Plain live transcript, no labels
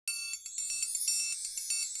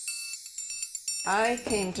I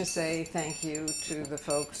came to say thank you to the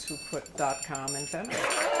folks who put .com in feminist,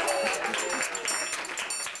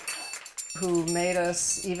 who made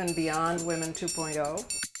us even beyond Women 2.0.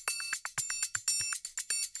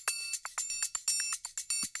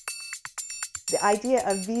 The idea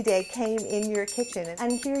of V-Day came in your kitchen,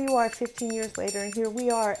 and here you are 15 years later, and here we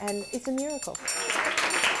are, and it's a miracle.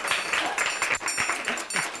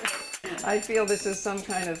 I feel this is some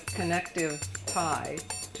kind of connective tie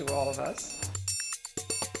to all of us.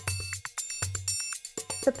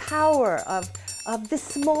 The power of this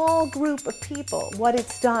small group of people, what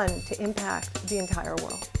it's done to impact the entire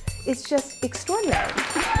world. It's just extraordinary.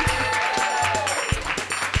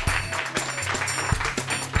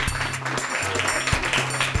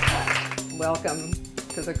 Welcome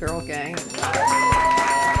to the Girl Gang.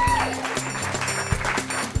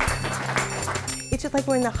 It's just like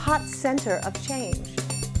we're in the hot center of change.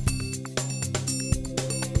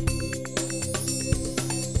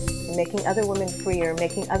 Making other women freer,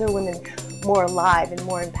 making other women more alive and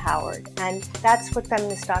more empowered. And that's what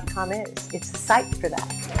Feminist.com is. It's a site for that.